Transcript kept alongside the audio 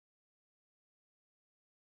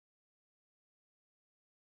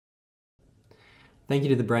Thank you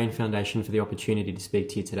to the Brain Foundation for the opportunity to speak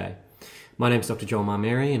to you today. My name is Dr Joel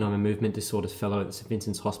Maamary and I'm a Movement Disorders Fellow at the St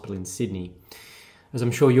Vincent's Hospital in Sydney. As I'm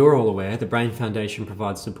sure you're all aware, the Brain Foundation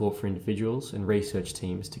provides support for individuals and research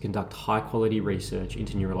teams to conduct high-quality research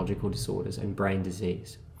into neurological disorders and brain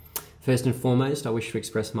disease. First and foremost, I wish to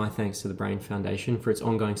express my thanks to the Brain Foundation for its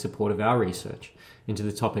ongoing support of our research into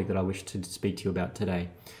the topic that I wish to speak to you about today,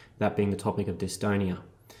 that being the topic of dystonia.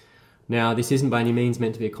 Now, this isn't by any means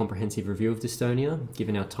meant to be a comprehensive review of dystonia,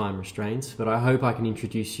 given our time restraints, but I hope I can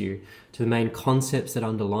introduce you to the main concepts that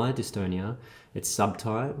underlie dystonia, its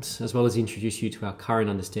subtypes, as well as introduce you to our current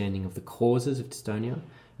understanding of the causes of dystonia,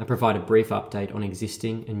 and provide a brief update on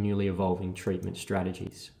existing and newly evolving treatment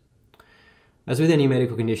strategies. As with any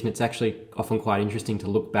medical condition, it's actually often quite interesting to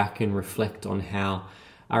look back and reflect on how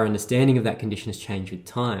our understanding of that condition has changed with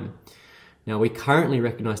time. Now, we currently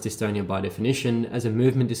recognise dystonia by definition as a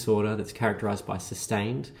movement disorder that's characterised by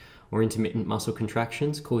sustained or intermittent muscle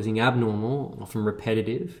contractions causing abnormal, often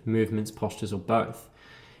repetitive, movements, postures, or both.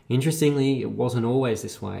 Interestingly, it wasn't always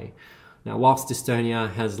this way. Now, whilst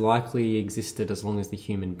dystonia has likely existed as long as the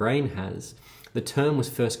human brain has, the term was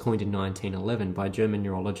first coined in 1911 by German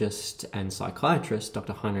neurologist and psychiatrist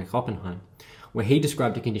Dr. Heinrich Oppenheim, where he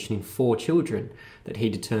described a condition in 4 children that he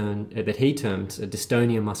termed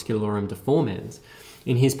dystonia musculorum deformans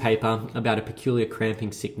in his paper about a peculiar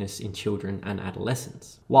cramping sickness in children and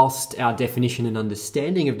adolescents. Whilst our definition and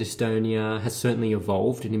understanding of dystonia has certainly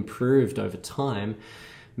evolved and improved over time,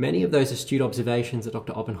 many of those astute observations that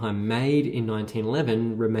Dr. Oppenheim made in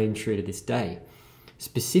 1911 remain true to this day.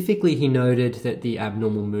 Specifically, he noted that the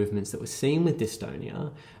abnormal movements that were seen with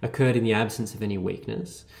dystonia occurred in the absence of any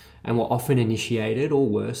weakness and were often initiated or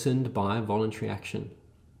worsened by voluntary action.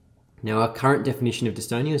 Now, our current definition of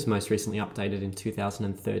dystonia is most recently updated in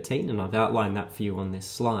 2013, and I've outlined that for you on this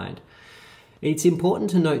slide. It's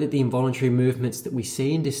important to note that the involuntary movements that we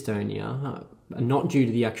see in dystonia are not due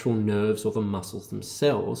to the actual nerves or the muscles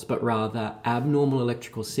themselves, but rather abnormal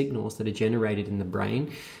electrical signals that are generated in the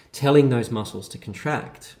brain, telling those muscles to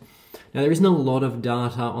contract. Now, there isn't a lot of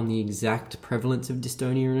data on the exact prevalence of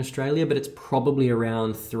dystonia in Australia, but it's probably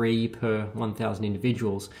around 3 per 1,000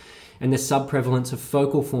 individuals. And the subprevalence of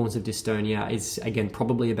focal forms of dystonia is, again,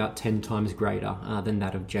 probably about 10 times greater than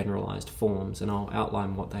that of generalized forms, and I'll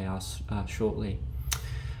outline what they are shortly.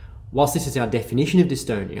 Whilst this is our definition of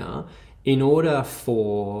dystonia, in order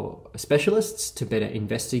for specialists to better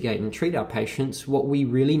investigate and treat our patients, what we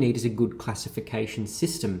really need is a good classification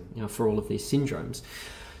system for all of these syndromes.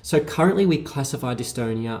 So currently we classify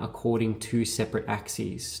dystonia according to separate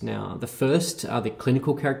axes. Now, the first are the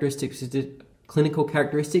clinical characteristics of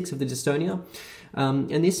the dystonia,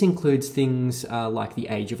 and this includes things like the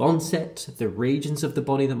age of onset, the regions of the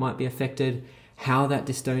body that might be affected, how that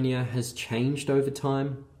dystonia has changed over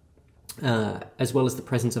time, as well as the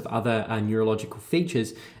presence of other neurological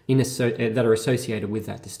features that are associated with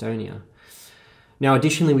that dystonia. Now,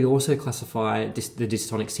 additionally, we also classify the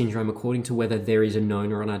dystonic syndrome according to whether there is a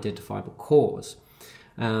known or unidentifiable cause.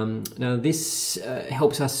 Now, this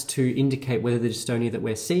helps us to indicate whether the dystonia that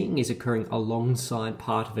we're seeing is occurring alongside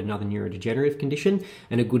part of another neurodegenerative condition,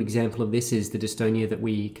 and a good example of this is the dystonia that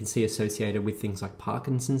we can see associated with things like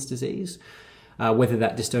Parkinson's disease. Whether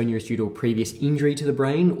that dystonia is due to a previous injury to the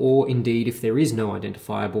brain, or indeed if there is no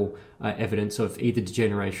identifiable evidence of either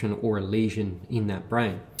degeneration or a lesion in that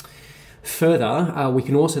brain. Further, we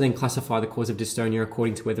can also then classify the cause of dystonia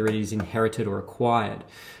according to whether it is inherited or acquired.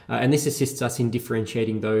 And this assists us in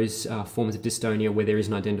differentiating those forms of dystonia where there is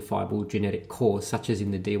an identifiable genetic cause, such as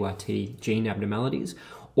in the DYT gene abnormalities,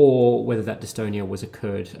 or whether that dystonia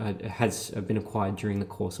has been acquired during the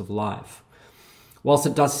course of life. Whilst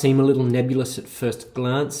it does seem a little nebulous at first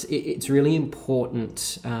glance, it's really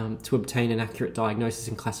important to obtain an accurate diagnosis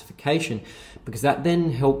and classification, because that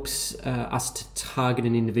then helps us to target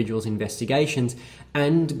an individual's investigations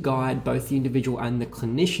and guide both the individual and the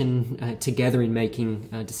clinician together in making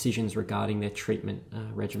decisions regarding their treatment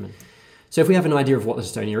regimen. So if we have an idea of what the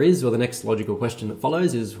dystonia is, well, the next logical question that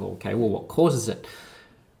follows is, well, what causes it?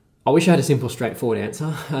 I wish I had a simple, straightforward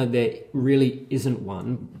answer. There really isn't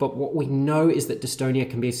one, but what we know is that dystonia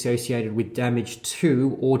can be associated with damage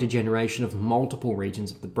to or degeneration of multiple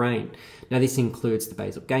regions of the brain. Now, this includes the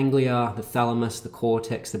basal ganglia, the thalamus, the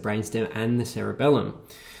cortex, the brainstem, and the cerebellum.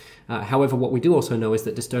 However, what we do also know is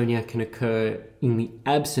that dystonia can occur in the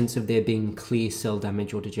absence of there being clear cell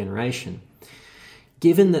damage or degeneration.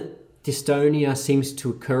 Given that dystonia seems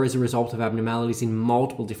to occur as a result of abnormalities in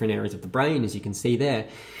multiple different areas of the brain, as you can see there,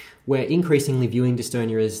 we're increasingly viewing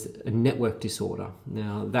dystonia as a network disorder.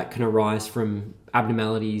 Now, that can arise from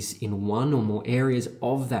abnormalities in one or more areas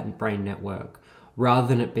of that brain network, rather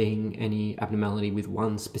than it being any abnormality with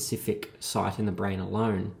one specific site in the brain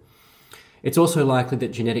alone. It's also likely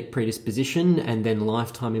that genetic predisposition and then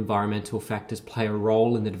lifetime environmental factors play a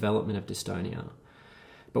role in the development of dystonia.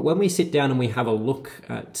 But when we sit down and we have a look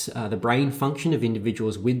at the brain function of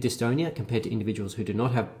individuals with dystonia compared to individuals who do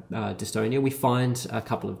not have dystonia, we find a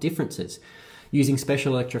couple of differences. Using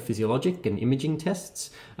special electrophysiologic and imaging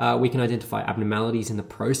tests, we can identify abnormalities in the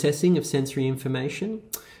processing of sensory information.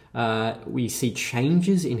 We see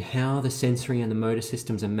changes in how the sensory and the motor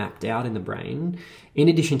systems are mapped out in the brain, in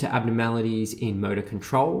addition to abnormalities in motor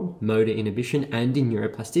control, motor inhibition, and in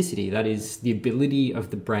neuroplasticity. That is, the ability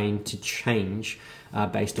of the brain to change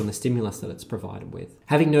based on the stimulus that it's provided with.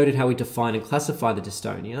 Having noted how we define and classify the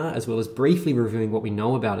dystonia, as well as briefly reviewing what we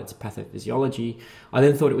know about its pathophysiology, I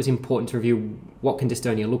then thought it was important to review what can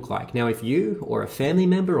dystonia look like. Now, if you or a family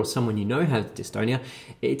member or someone you know has dystonia,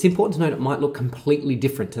 it's important to note it might look completely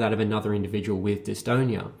different to that of another individual with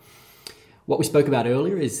dystonia. What we spoke about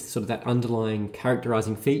earlier is sort of that underlying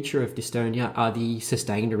characterizing feature of dystonia are the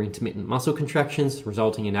sustained or intermittent muscle contractions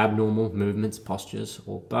resulting in abnormal movements, postures,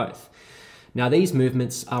 or both. Now, these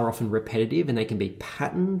movements are often repetitive and they can be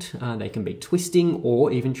patterned, they can be twisting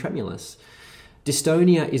or even tremulous.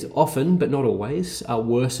 Dystonia is often, but not always,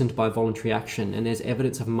 worsened by voluntary action, and there's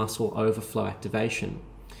evidence of muscle overflow activation.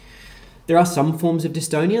 There are some forms of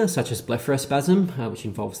dystonia, such as blepharospasm, which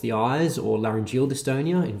involves the eyes, or laryngeal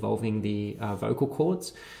dystonia, involving the vocal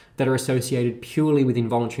cords, that are associated purely with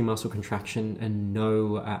involuntary muscle contraction and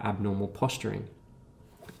no abnormal posturing.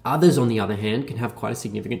 Others, on the other hand, can have quite a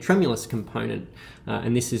significant tremulous component,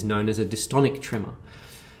 and this is known as a dystonic tremor.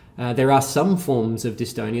 There are some forms of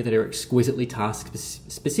dystonia that are exquisitely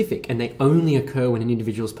task-specific, and they only occur when an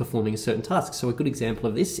individual is performing a certain task. So a good example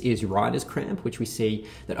of this is writer's cramp, which we see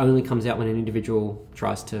that only comes out when an individual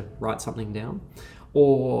tries to write something down.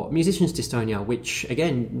 Or musician's dystonia, which,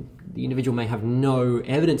 again, the individual may have no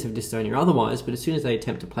evidence of dystonia otherwise, but as soon as they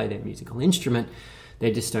attempt to play their musical instrument,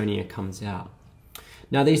 their dystonia comes out.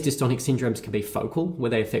 Now, these dystonic syndromes can be focal, where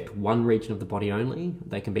they affect one region of the body only.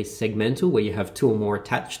 They can be segmental, where you have two or more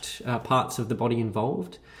attached parts of the body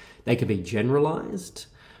involved. They can be generalized,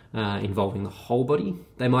 involving the whole body.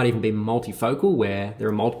 They might even be multifocal, where there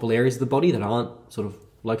are multiple areas of the body that aren't sort of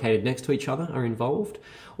located next to each other are involved.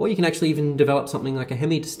 Or you can actually even develop something like a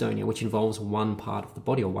hemidystonia, which involves one part of the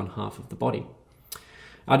body or one half of the body.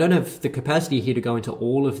 I don't have the capacity here to go into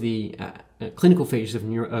all of the clinical features of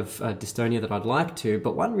dystonia that I'd like to,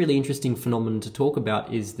 but one really interesting phenomenon to talk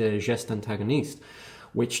about is the geste antagoniste,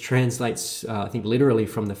 which translates, I think, literally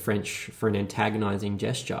from the French for an antagonizing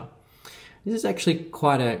gesture. This is actually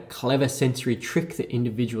quite a clever sensory trick that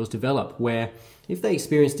individuals develop, where if they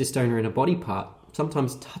experience dystonia in a body part,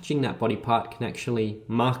 sometimes touching that body part can actually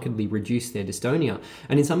markedly reduce their dystonia.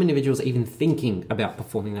 And in some individuals, even thinking about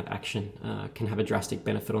performing that action can have a drastic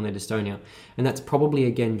benefit on their dystonia. And that's probably,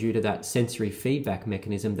 again, due to that sensory feedback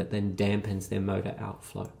mechanism that then dampens their motor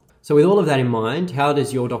outflow. So with all of that in mind, how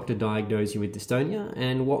does your doctor diagnose you with dystonia?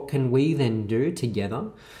 And what can we then do together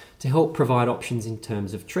to help provide options in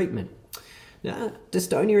terms of treatment? Now,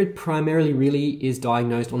 dystonia primarily really is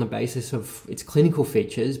diagnosed on the basis of its clinical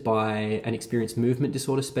features by an experienced movement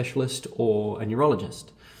disorder specialist or a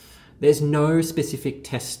neurologist. There's no specific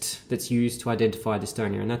test that's used to identify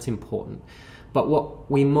dystonia, and that's important. But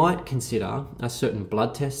what we might consider are certain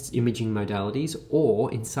blood tests, imaging modalities,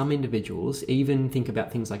 or in some individuals, even think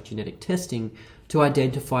about things like genetic testing to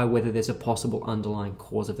identify whether there's a possible underlying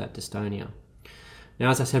cause of that dystonia. Now,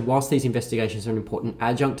 as I said, whilst these investigations are an important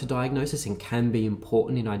adjunct to diagnosis and can be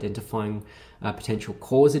important in identifying potential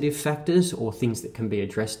causative factors or things that can be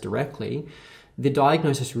addressed directly, the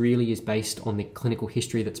diagnosis really is based on the clinical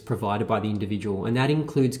history that's provided by the individual, and that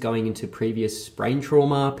includes going into previous brain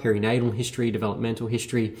trauma, perinatal history, developmental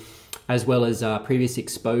history, as well as previous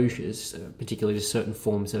exposures, particularly to certain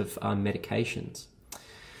forms of medications.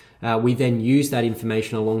 We then use that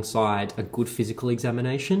information alongside a good physical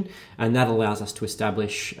examination, and that allows us to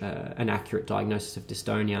establish an accurate diagnosis of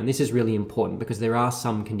dystonia. And this is really important because there are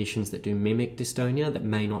some conditions that do mimic dystonia that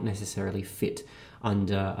may not necessarily fit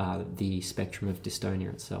under the spectrum of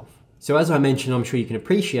dystonia itself. So as I mentioned, I'm sure you can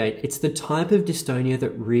appreciate, it's the type of dystonia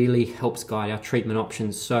that really helps guide our treatment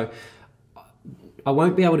options. So I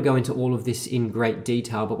won't be able to go into all of this in great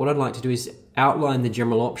detail, but what I'd like to do is outline the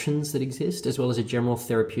general options that exist, as well as a general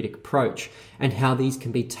therapeutic approach, and how these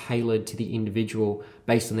can be tailored to the individual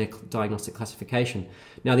based on their diagnostic classification.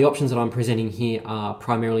 Now, the options that I'm presenting here are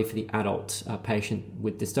primarily for the adult patient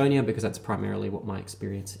with dystonia, because that's primarily what my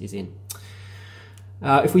experience is in.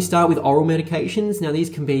 If we start with oral medications, now these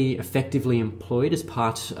can be effectively employed as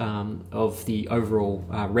part of the overall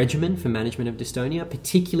regimen for management of dystonia,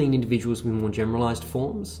 particularly in individuals with more generalized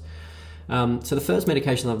forms. So the first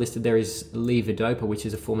medication I've listed there is levodopa, which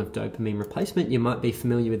is a form of dopamine replacement. You might be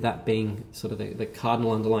familiar with that being sort of the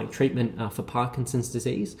cardinal underlying treatment for Parkinson's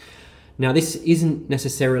disease. Now, this isn't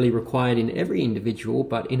necessarily required in every individual,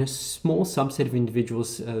 but in a small subset of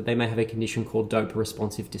individuals, they may have a condition called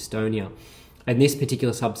dopa-responsive dystonia. And this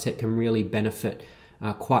particular subset can really benefit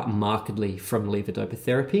quite markedly from levodopa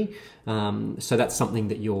therapy. So that's something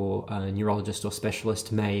that your neurologist or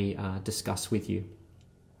specialist may discuss with you.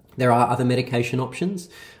 There are other medication options.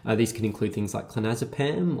 These can include things like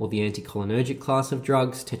clonazepam or the anticholinergic class of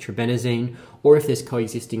drugs, tetrabenazine, or if there's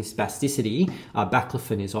coexisting spasticity,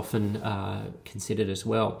 baclofen is often considered as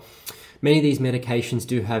well. Many of these medications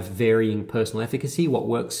do have varying personal efficacy. What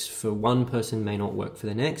works for one person may not work for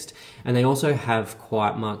the next, and they also have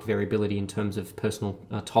quite marked variability in terms of personal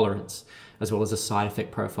tolerance, as well as a side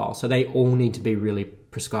effect profile. So they all need to be really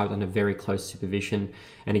prescribed under very close supervision,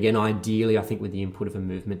 and again, ideally, I think with the input of a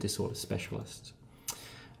movement disorder specialist.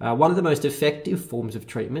 One of the most effective forms of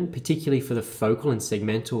treatment, particularly for the focal and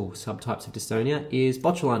segmental subtypes of dystonia, is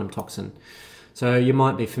botulinum toxin. So you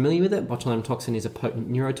might be familiar with it. Botulinum toxin is a potent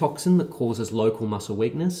neurotoxin that causes local muscle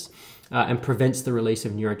weakness and prevents the release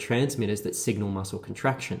of neurotransmitters that signal muscle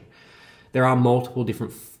contraction. There are multiple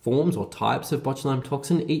different forms or types of botulinum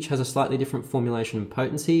toxin. Each has a slightly different formulation and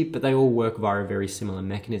potency, but they all work via a very similar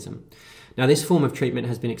mechanism. Now, this form of treatment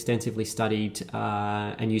has been extensively studied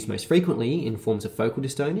and used most frequently in forms of focal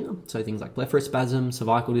dystonia, so things like blepharospasm,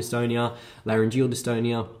 cervical dystonia, laryngeal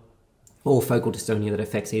dystonia, or focal dystonia that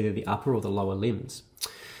affects either the upper or the lower limbs.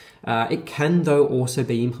 It can, though, also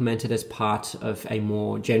be implemented as part of a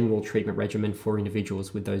more general treatment regimen for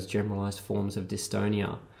individuals with those generalized forms of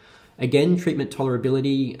dystonia. Again, treatment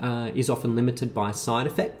tolerability is often limited by side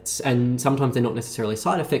effects, and sometimes they're not necessarily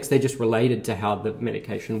side effects, they're just related to how the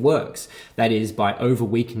medication works. That is, by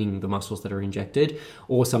over-weakening the muscles that are injected,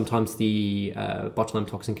 or sometimes the botulinum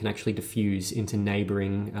toxin can actually diffuse into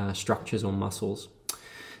neighboring structures or muscles.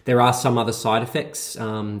 There are some other side effects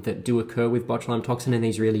that do occur with botulinum toxin, and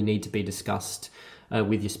these really need to be discussed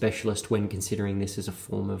with your specialist when considering this as a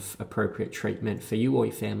form of appropriate treatment for you or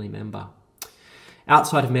your family member.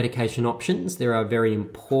 Outside of medication options, there are very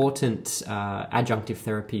important adjunctive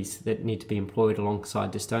therapies that need to be employed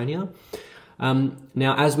alongside dystonia.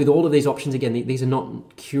 Now, as with all of these options, again, these are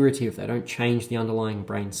not curative. They don't change the underlying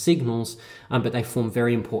brain signals, but they form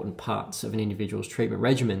very important parts of an individual's treatment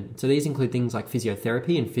regimen. So these include things like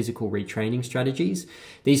physiotherapy and physical retraining strategies.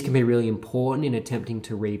 These can be really important in attempting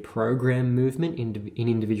to reprogram movement in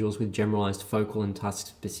individuals with generalized focal and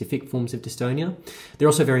task-specific forms of dystonia. They're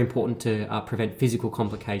also very important to prevent physical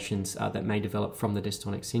complications that may develop from the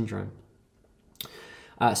dystonic syndrome.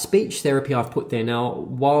 Speech therapy I've put there now,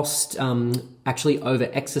 whilst actually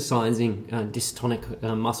over-exercising dystonic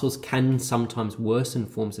muscles can sometimes worsen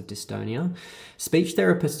forms of dystonia. Speech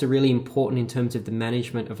therapists are really important in terms of the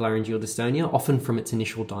management of laryngeal dystonia. Often from its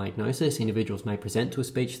initial diagnosis, individuals may present to a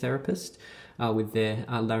speech therapist with their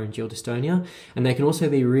laryngeal dystonia, and they can also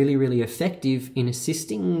be really, really effective in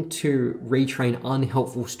assisting to retrain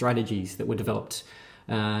unhelpful strategies that were developed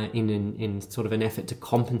in sort of an effort to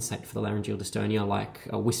compensate for the laryngeal dystonia, like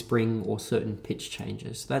whispering or certain pitch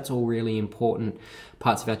changes. That's all really important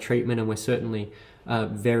parts of our treatment, and we're certainly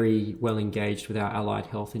very well engaged with our allied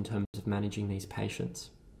health in terms of managing these patients.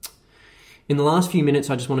 In the last few minutes,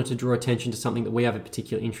 I just wanted to draw attention to something that we have a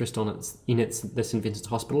particular interest on the St Vincent's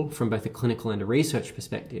Hospital from both a clinical and a research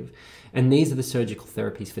perspective, and these are the surgical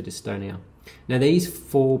therapies for dystonia. Now, these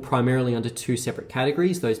fall primarily under two separate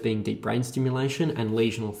categories, those being deep brain stimulation and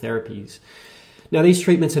lesional therapies. Now, these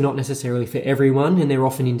treatments are not necessarily for everyone, and they're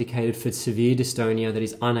often indicated for severe dystonia that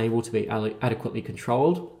is unable to be adequately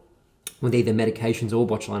controlled with either medications or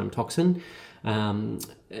botulinum toxin. And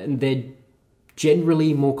they're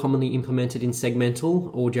generally more commonly implemented in segmental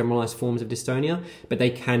or generalized forms of dystonia, but they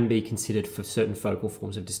can be considered for certain focal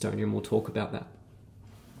forms of dystonia, and we'll talk about that.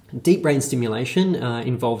 Deep brain stimulation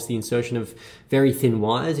involves the insertion of very thin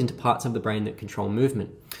wires into parts of the brain that control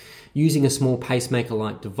movement. Using a small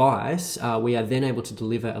pacemaker-like device, we are then able to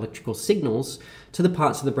deliver electrical signals to the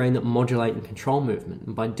parts of the brain that modulate and control movement.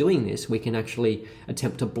 And by doing this, we can actually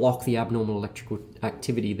attempt to block the abnormal electrical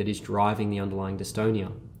activity that is driving the underlying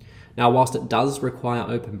dystonia. Now, whilst it does require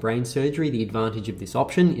open brain surgery, the advantage of this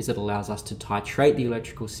option is it allows us to titrate the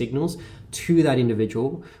electrical signals to that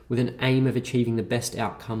individual with an aim of achieving the best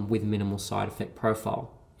outcome with minimal side effect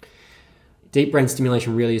profile. Deep brain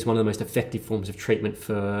stimulation really is one of the most effective forms of treatment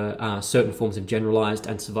for certain forms of generalized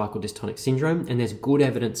and cervical dystonic syndrome, and there's good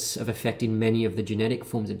evidence of effect in many of the genetic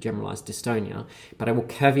forms of generalized dystonia. But I will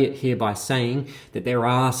caveat here by saying that there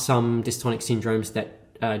are some dystonic syndromes that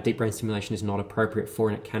deep brain stimulation is not appropriate for,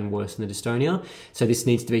 and it can worsen the dystonia. So this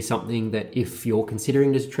needs to be something that, if you're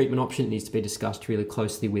considering it as a treatment option, it needs to be discussed really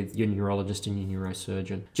closely with your neurologist and your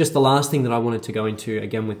neurosurgeon. Just the last thing that I wanted to go into,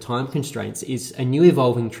 again with time constraints, is a new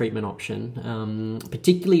evolving treatment option,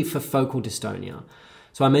 particularly for focal dystonia.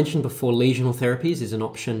 So I mentioned before, lesional therapies is an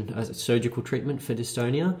option as a surgical treatment for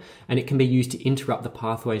dystonia, and it can be used to interrupt the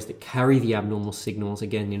pathways that carry the abnormal signals,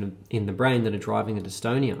 again, in the brain that are driving the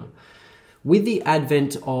dystonia. With the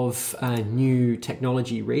advent of new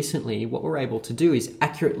technology recently, what we're able to do is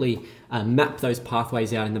accurately map those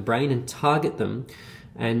pathways out in the brain and target them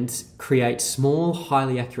and create small,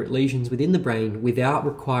 highly accurate lesions within the brain without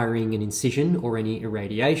requiring an incision or any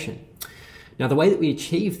irradiation. Now, the way that we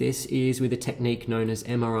achieve this is with a technique known as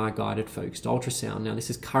MRI-guided focused ultrasound. Now, this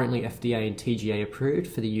is currently FDA and TGA approved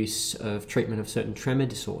for the use of treatment of certain tremor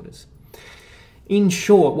disorders. In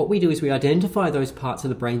short, what we do is we identify those parts of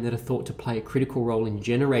the brain that are thought to play a critical role in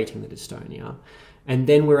generating the dystonia, and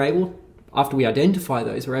then after we identify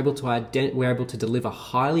those, we're able to deliver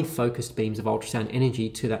highly focused beams of ultrasound energy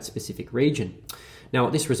to that specific region. Now,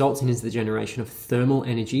 what this results in is the generation of thermal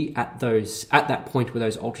energy at that point where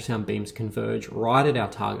those ultrasound beams converge right at our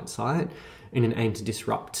target site in an aim to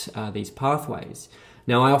disrupt these pathways.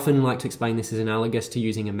 Now, I often like to explain this as analogous to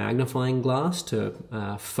using a magnifying glass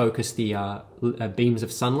to focus the beams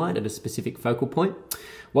of sunlight at a specific focal point.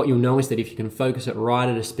 What you'll know is that if you can focus it right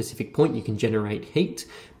at a specific point, you can generate heat,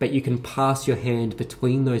 but you can pass your hand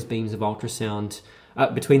between those beams of ultrasound,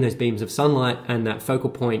 between those beams of sunlight and that focal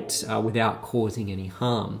point without causing any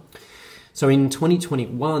harm. So in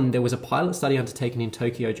 2021, there was a pilot study undertaken in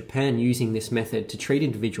Tokyo, Japan, using this method to treat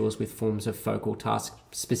individuals with forms of focal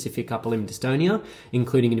task-specific upper limb dystonia,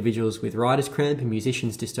 including individuals with writer's cramp and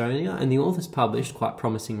musician's dystonia, and the authors published quite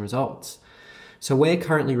promising results. So we're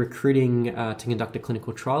currently recruiting to conduct a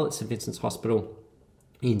clinical trial at St Vincent's Hospital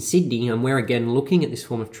in Sydney, and we're again looking at this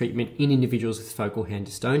form of treatment in individuals with focal hand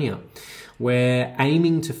dystonia. We're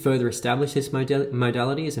aiming to further establish this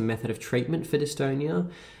modality as a method of treatment for dystonia,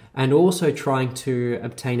 and also trying to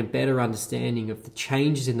obtain a better understanding of the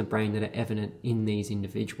changes in the brain that are evident in these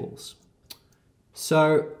individuals.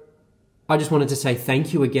 So I just wanted to say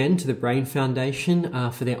thank you again to the Brain Foundation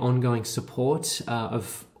for their ongoing support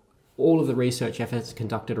of all of the research efforts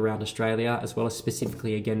conducted around Australia, as well as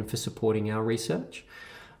specifically again for supporting our research.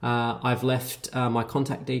 I've left my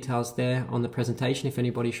contact details there on the presentation if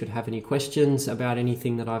anybody should have any questions about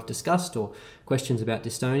anything that I've discussed, or questions about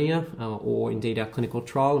dystonia, or indeed our clinical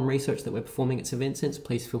trial and research that we're performing at St Vincent's.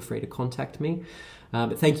 Please feel free to contact me.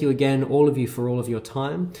 But thank you again, all of you, for all of your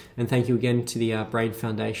time, and thank you again to the Brain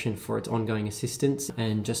Foundation for its ongoing assistance.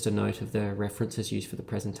 And just a note of the references used for the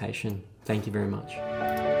presentation. Thank you very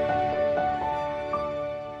much.